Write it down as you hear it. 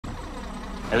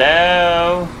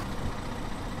Hello?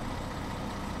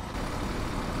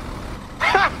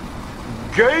 Ha!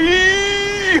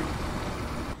 Gay!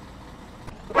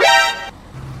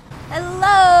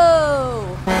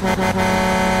 Hello!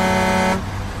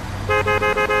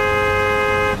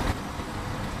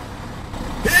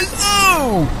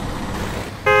 Hello!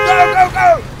 Go, go, go!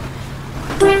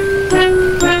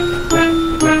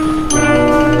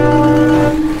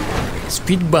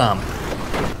 Speed bump.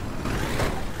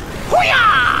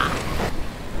 Hoo-yah!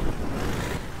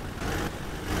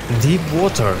 Deep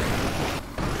water.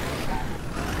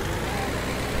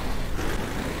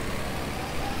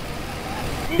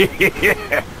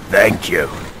 Thank you.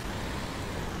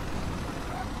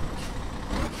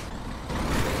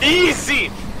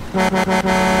 Easy!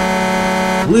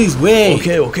 Please wait.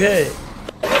 Okay, okay.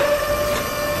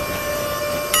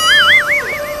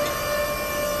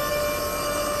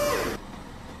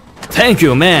 Thank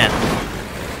you, man.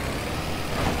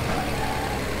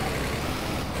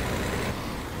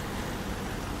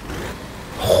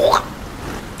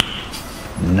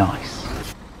 Nice.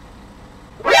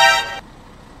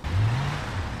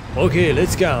 Okay,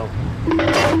 let's go.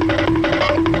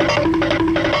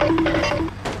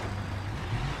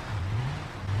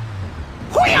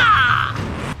 Hoo-yah!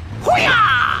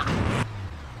 Hoo-yah!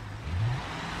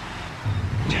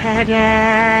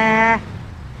 Ta-da!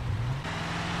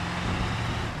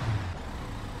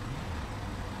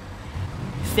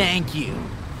 Thank you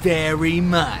very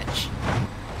much.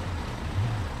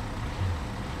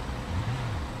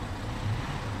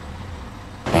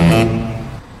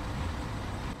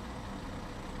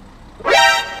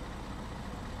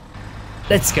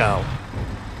 Let's go.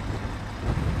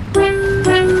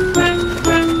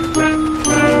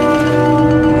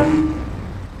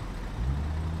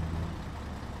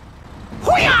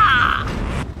 Hoo-yah!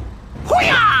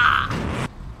 Hoo-yah!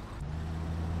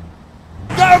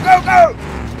 Go, go, go!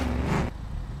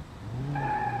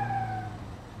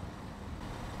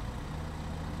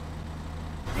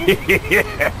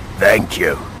 Thank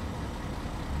you.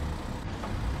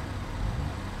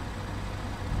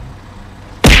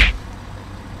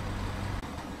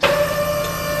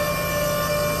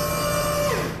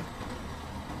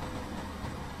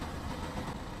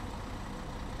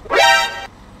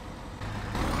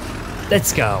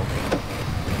 Let's go.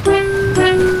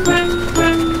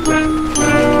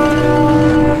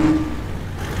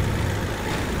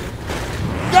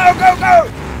 Go, go, go!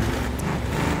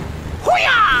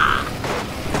 Hoo-yah!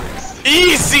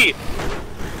 Easy!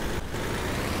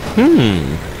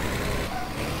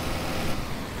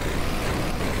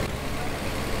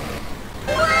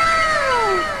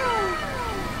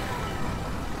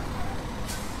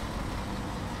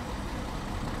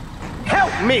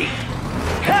 Help me!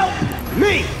 Help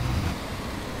me!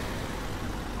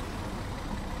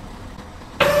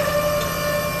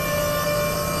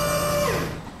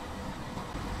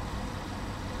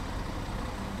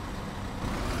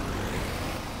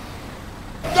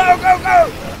 Go, go, go!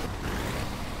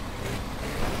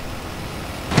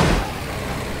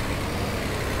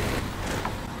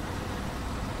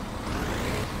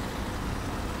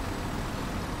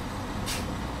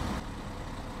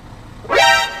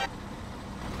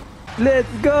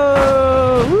 Let's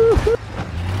go! Woo-hoo.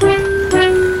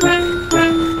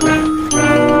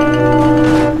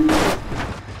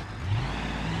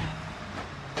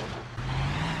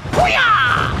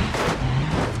 Hoo-yah!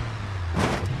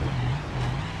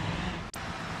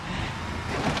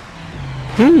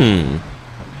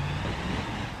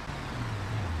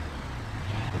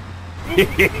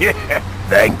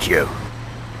 Thank you.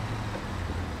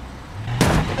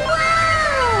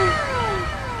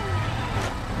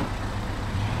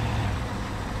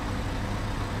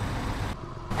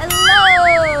 Hello!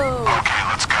 Okay,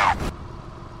 let's go.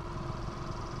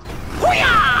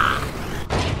 Hoo-yah!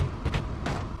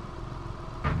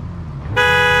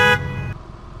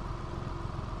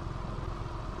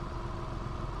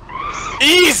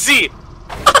 Easy!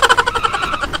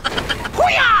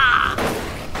 Hoo-yah!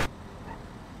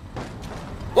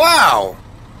 Wow!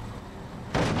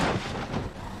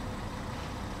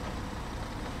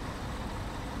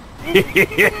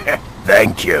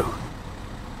 Thank you.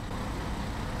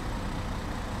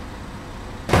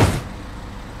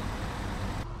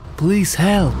 Please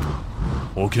help.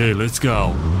 Okay, let's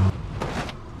go.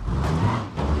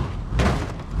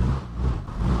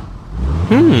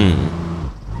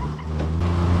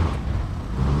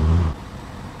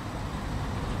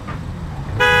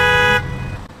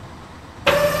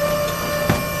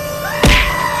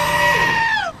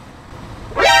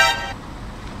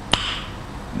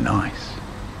 Nice.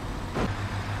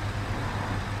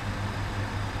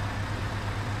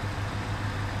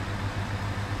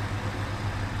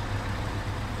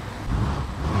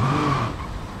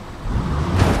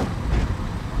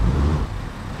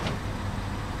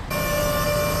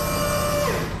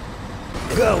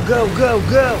 go, go,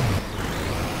 go!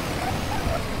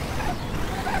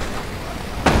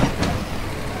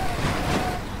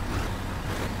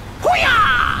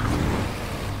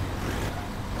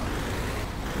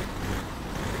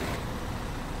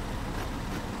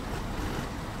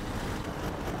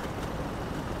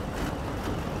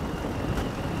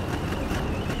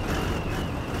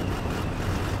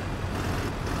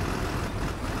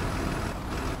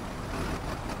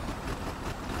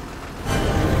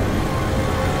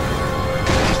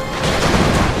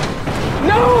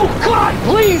 No! God,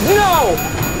 please, no!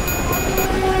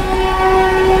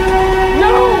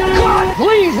 No! God,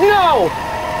 please, no!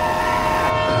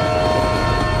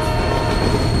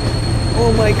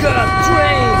 Oh my god,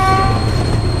 train!